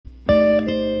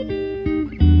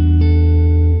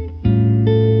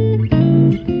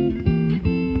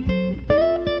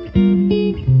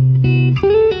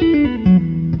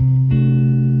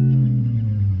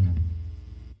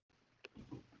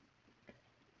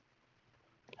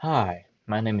Hi,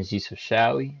 my name is Yusuf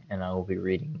Shawi, and I will be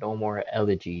reading No More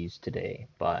Elegies today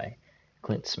by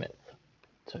Clint Smith.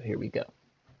 So here we go.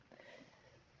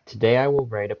 Today I will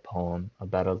write a poem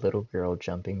about a little girl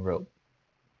jumping rope.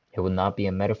 It will not be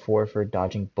a metaphor for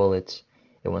dodging bullets,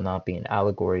 it will not be an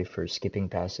allegory for skipping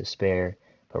past despair,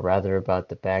 but rather about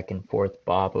the back and forth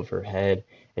bob of her head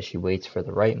as she waits for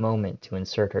the right moment to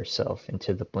insert herself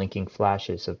into the blinking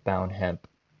flashes of bound hemp,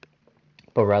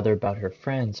 but rather about her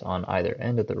friends on either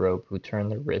end of the rope who turn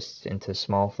their wrists into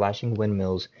small flashing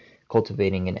windmills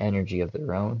cultivating an energy of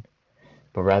their own,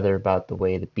 but rather about the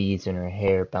way the beads in her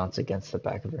hair bounce against the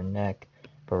back of her neck,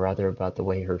 but rather about the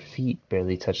way her feet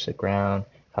barely touch the ground,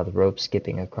 how the rope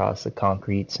skipping across the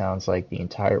concrete sounds like the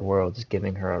entire world is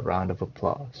giving her a round of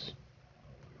applause.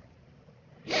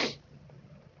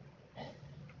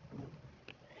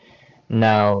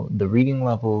 Now, the reading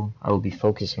level I will be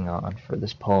focusing on for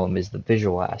this poem is the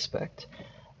visual aspect.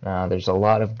 There's a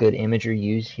lot of good imagery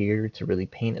used here to really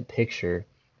paint a picture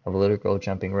of a little girl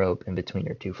jumping rope in between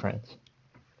her two friends.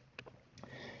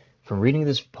 From reading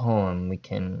this poem, we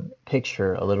can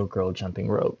picture a little girl jumping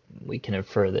rope. We can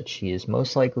infer that she is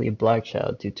most likely a black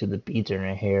child due to the beads in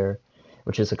her hair,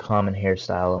 which is a common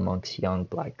hairstyle amongst young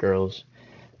black girls.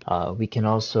 We can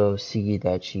also see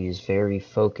that she is very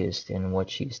focused in what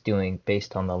she's doing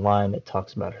based on the line that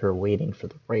talks about her waiting for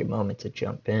the right moment to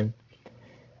jump in.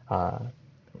 Uh,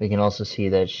 We can also see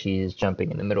that she is jumping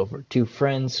in the middle of her two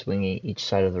friends, swinging each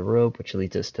side of the rope, which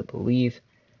leads us to believe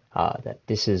that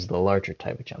this is the larger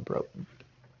type of jump rope.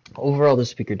 Overall, the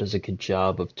speaker does a good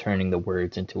job of turning the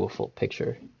words into a full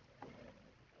picture.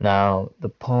 Now, the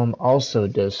poem also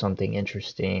does something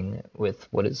interesting with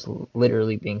what is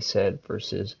literally being said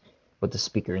versus what the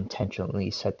speaker intentionally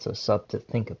sets us up to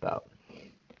think about.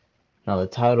 Now, the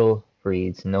title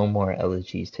reads No More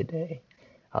Elegies Today,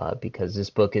 because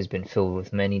this book has been filled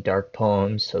with many dark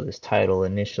poems, so this title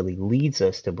initially leads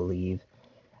us to believe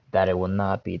that it will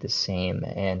not be the same,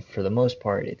 and for the most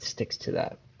part, it sticks to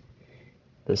that.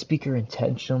 The speaker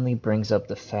intentionally brings up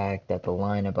the fact that the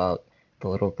line about the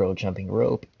little girl jumping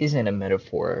rope isn't a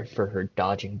metaphor for her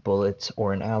dodging bullets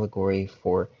or an allegory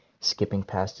for skipping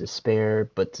past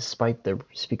despair, but despite the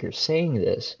speaker saying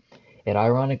this, it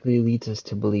ironically leads us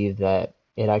to believe that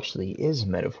it actually is a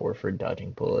metaphor for dodging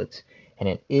bullets, and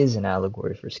it is an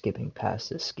allegory for skipping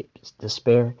past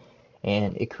despair,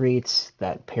 and it creates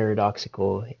that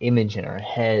paradoxical image in our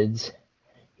heads,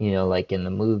 like in the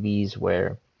movies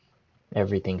where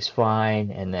everything's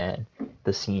fine, and then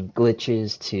the scene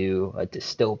glitches to a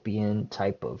dystopian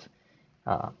type of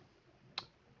uh,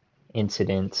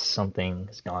 incident.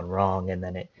 Something's gone wrong, and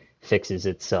then it fixes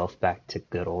itself back to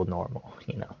good old normal.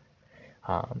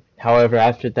 However,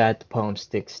 after that, the poem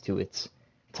sticks to its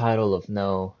title of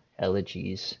No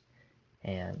Elegies,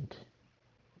 and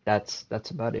that's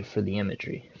about it for the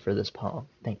imagery for this poem.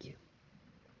 Thank you.